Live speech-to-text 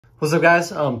What's up, guys?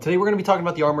 Today we're going to be talking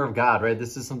about the armor of God, right?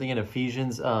 This is something in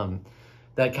Ephesians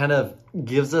that kind of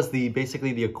gives us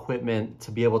basically the equipment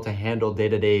to be able to handle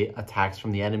day-to-day attacks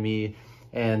from the enemy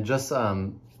and just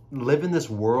live in this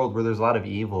world where there's a lot of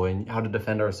evil and how to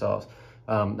defend ourselves.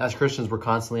 As Christians, we're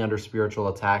constantly under spiritual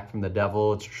attack from the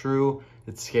devil. It's true,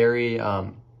 it's scary,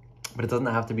 but it doesn't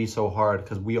have to be so hard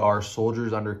because we are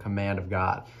soldiers under command of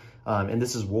God. And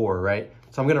this is war, right?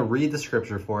 So I'm going to read the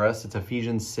scripture for us. It's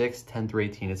Ephesians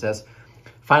 6:10-18. It says,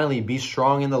 "Finally, be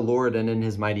strong in the Lord and in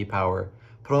his mighty power.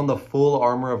 Put on the full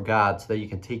armor of God so that you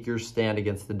can take your stand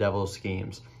against the devil's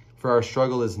schemes. For our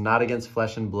struggle is not against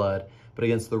flesh and blood, but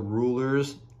against the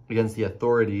rulers, against the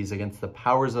authorities, against the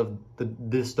powers of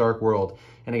this dark world,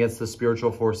 and against the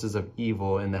spiritual forces of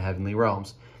evil in the heavenly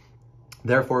realms.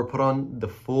 Therefore, put on the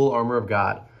full armor of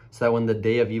God, so that when the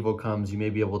day of evil comes, you may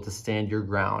be able to stand your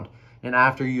ground. And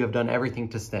after you have done everything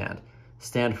to stand,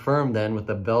 stand firm then with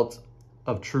the belt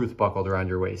of truth buckled around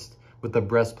your waist, with the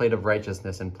breastplate of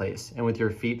righteousness in place, and with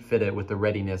your feet fitted with the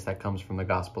readiness that comes from the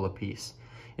gospel of peace.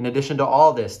 In addition to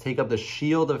all this, take up the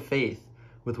shield of faith,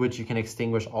 with which you can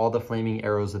extinguish all the flaming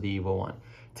arrows of the evil one.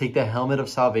 Take the helmet of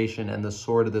salvation and the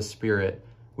sword of the Spirit,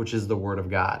 which is the word of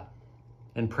God.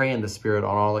 And pray in the Spirit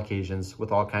on all occasions,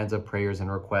 with all kinds of prayers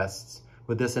and requests.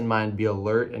 With this in mind, be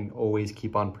alert and always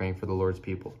keep on praying for the Lord's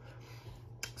people."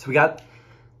 So we got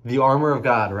the armor of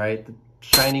God, right? The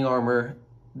shining armor.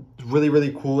 Really,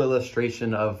 really cool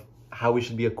illustration of how we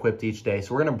should be equipped each day.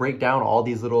 So we're going to break down all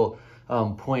these little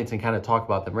points and kind of talk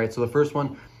about them, right? So the first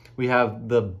one, we have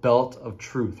the belt of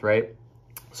truth, right?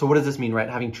 So what does this mean, right?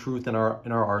 Having truth in our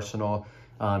arsenal,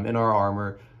 in our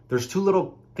armor. There's two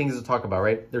little things to talk about,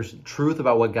 right? There's truth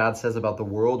about what God says about the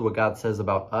world, what God says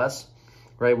about us,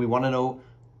 right? We want to know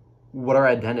what our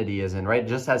identity is in, right?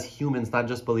 Just as humans, not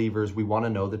just believers, we want to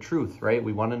know the truth, right?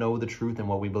 We want to know the truth and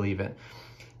what we believe in.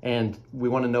 And we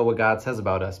want to know what God says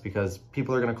about us because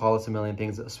people are going to call us a million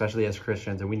things, especially as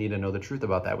Christians, and we need to know the truth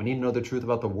about that. We need to know the truth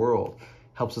about the world.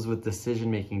 Helps us with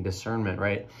decision-making, discernment,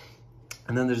 right?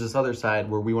 And then there's this other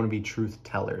side where we want to be truth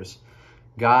tellers.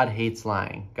 God hates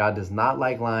lying. God does not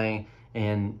like lying.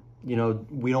 And, you know,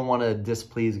 we don't want to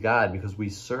displease God because we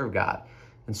serve God.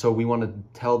 And so we want to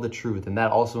tell the truth. And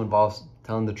that also involves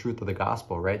telling the truth of the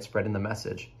gospel, right? Spreading the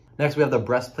message. Next, we have the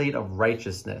breastplate of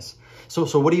righteousness. So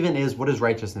what is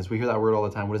righteousness? We hear that word all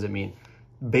the time. What does it mean?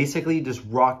 Basically, just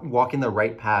walking the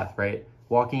right path, right?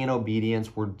 Walking in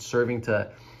obedience. We're serving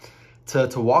to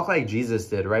walk like Jesus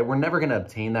did, right? We're never going to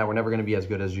obtain that. We're never going to be as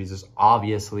good as Jesus,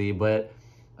 obviously. But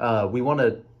we want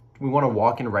to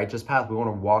walk in a righteous path. We want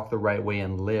to walk the right way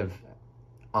and live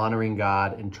honoring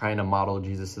God and trying to model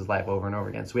Jesus's life over and over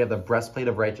again. So we have the breastplate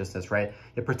of righteousness, right?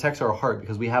 It protects our heart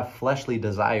because we have fleshly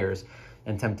desires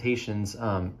and temptations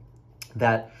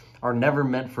that are never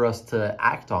meant for us to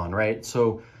act on, right?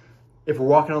 So if we're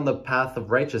walking on the path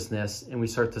of righteousness and we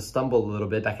start to stumble a little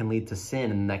bit, that can lead to sin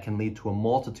and that can lead to a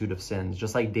multitude of sins,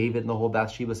 just like David and the whole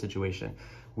Bathsheba situation.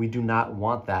 We do not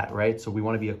want that, right? So we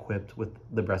want to be equipped with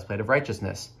the breastplate of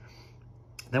righteousness.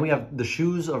 Then we have the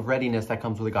shoes of readiness that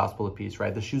comes with the gospel of peace,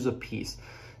 right? The shoes of peace.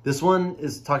 This one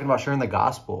is talking about sharing the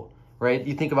gospel, right?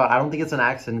 You think about, I don't think it's an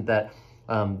accident that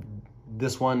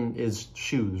this one is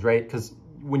shoes, right? Because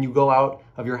when you go out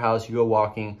of your house, you go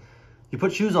walking, you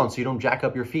put shoes on so you don't jack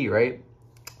up your feet, right?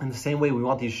 In the same way, we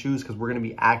want these shoes because we're going to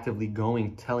be actively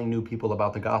going, telling new people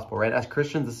about the gospel, right? As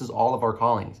Christians, this is all of our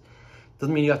callings.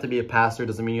 Doesn't mean you have to be a pastor,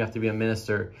 doesn't mean you have to be a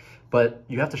minister, but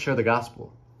you have to share the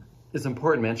gospel. It's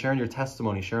important, man. Sharing your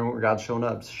testimony, sharing where God's shown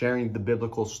up, sharing the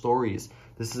biblical stories.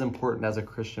 This is important as a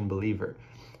Christian believer.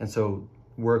 And so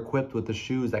we're equipped with the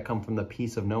shoes that come from the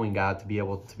peace of knowing God to be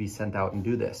able to be sent out and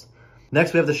do this.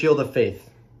 Next, we have the shield of faith.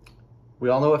 We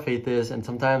all know what faith is, and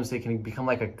sometimes it can become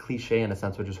like a cliche in a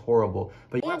sense, which is horrible.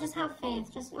 But yeah, just have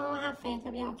faith. Just have faith.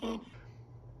 It'll be okay.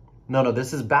 No,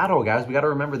 this is battle, guys. We got to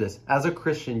remember this. As a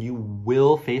Christian, you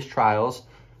will face trials,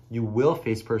 you will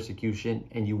face persecution,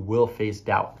 and you will face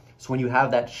doubt. So when you have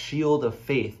that shield of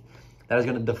faith, that is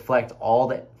going to deflect all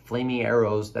the flaming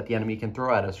arrows that the enemy can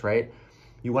throw at us, right?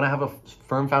 You want to have a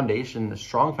firm foundation, a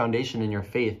strong foundation in your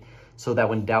faith, so that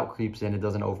when doubt creeps in, it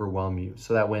doesn't overwhelm you.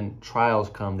 So that when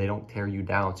trials come, they don't tear you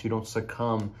down. So you don't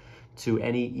succumb to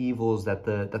any evils that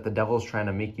the devil's trying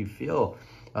to make you feel.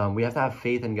 We have to have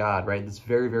faith in God, right? That's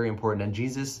very, very important. And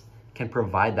Jesus can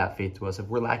provide that faith to us. If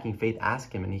we're lacking faith,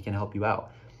 ask him and he can help you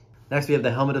out. Next, we have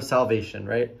the helmet of salvation,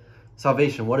 right?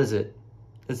 Salvation, what is it?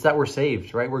 It's that we're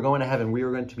saved, right? We're going to heaven. We are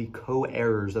going to be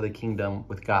co-heirs of the kingdom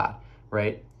with God,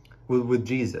 right? With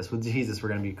Jesus. With Jesus, we're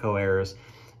going to be co-heirs.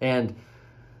 And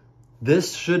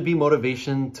this should be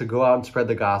motivation to go out and spread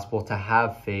the gospel, to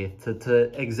have faith,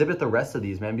 to exhibit the rest of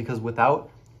these, man, because without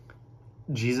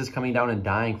Jesus coming down and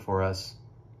dying for us,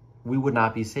 we would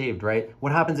not be saved, right?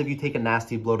 What happens if you take a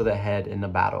nasty blow to the head in a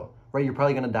battle, right? You're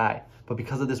probably going to die. But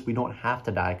because of this, we don't have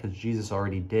to die because Jesus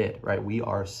already did, right? We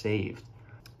are saved.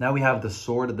 Now we have the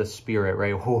sword of the Spirit,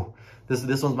 right? Whew.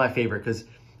 This one's my favorite because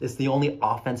it's the only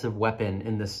offensive weapon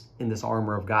in this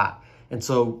armor of God. And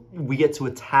so we get to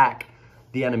attack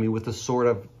the enemy with the sword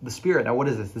of the Spirit. Now, what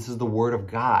is this? This is the word of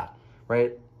God,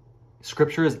 right?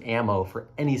 Scripture is ammo for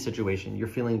any situation. You're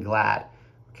feeling glad.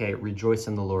 Okay, rejoice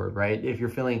in the Lord, right? If you're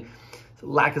feeling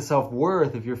lack of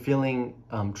self-worth, if you're feeling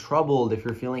troubled, if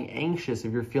you're feeling anxious,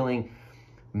 if you're feeling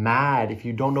mad, if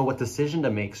you don't know what decision to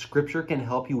make, Scripture can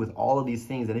help you with all of these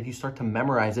things. And if you start to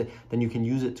memorize it, then you can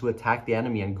use it to attack the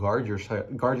enemy and guard your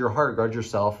heart, guard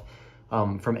yourself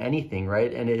from anything,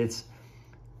 right? And it's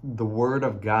the Word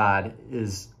of God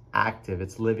is active,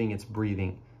 it's living, it's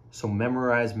breathing. So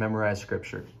memorize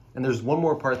Scripture. And there's one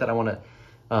more part that I want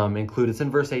to include. It's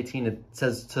in verse 18. It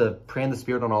says to pray in the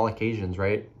Spirit on all occasions,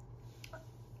 right?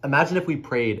 Imagine if we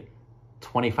prayed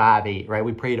 25/8, right?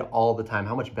 We prayed all the time.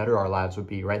 How much better our lives would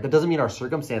be, right? That doesn't mean our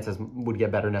circumstances would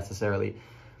get better necessarily,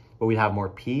 but we'd have more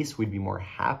peace. We'd be more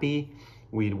happy.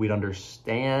 We'd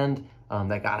understand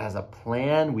that God has a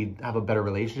plan. We'd have a better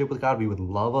relationship with God. We would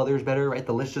love others better, right?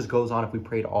 The list just goes on if we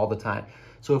prayed all the time.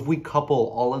 So if we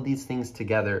couple all of these things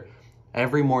together,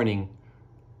 every morning,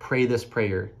 pray this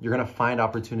prayer, you're going to find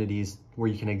opportunities where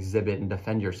you can exhibit and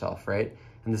defend yourself, right?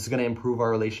 And this is going to improve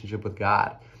our relationship with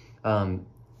God.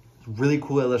 Really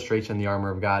cool illustration, the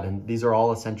armor of God. And these are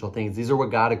all essential things. These are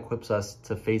what God equips us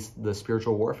to face the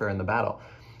spiritual warfare in the battle.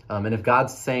 And if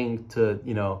God's saying to,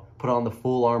 put on the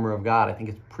full armor of God, I think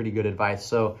it's pretty good advice.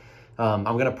 So I'm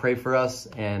going to pray for us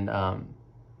and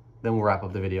then we'll wrap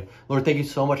up the video. Lord, thank you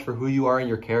so much for who you are and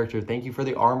your character. Thank you for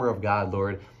the armor of God,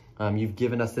 Lord. You've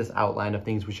given us this outline of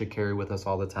things we should carry with us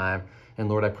all the time. And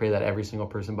Lord, I pray that every single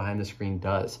person behind the screen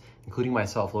does, including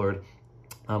myself, Lord.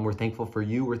 We're thankful for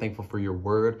you. We're thankful for your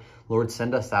word. Lord,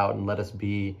 send us out and let us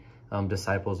be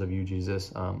disciples of you,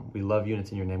 Jesus. We love you, and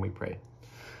it's in your name we pray.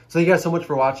 So thank you guys so much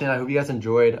for watching. I hope you guys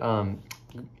enjoyed.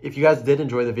 If you guys did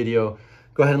enjoy the video,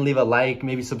 go ahead and leave a like,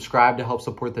 maybe subscribe to help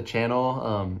support the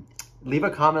channel. Leave a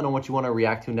comment on what you want to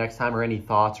react to next time or any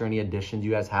thoughts or any additions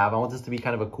you guys have. I want this to be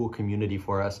kind of a cool community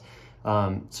for us.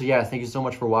 So yeah, thank you so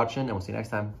much for watching, and we'll see you next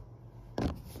time.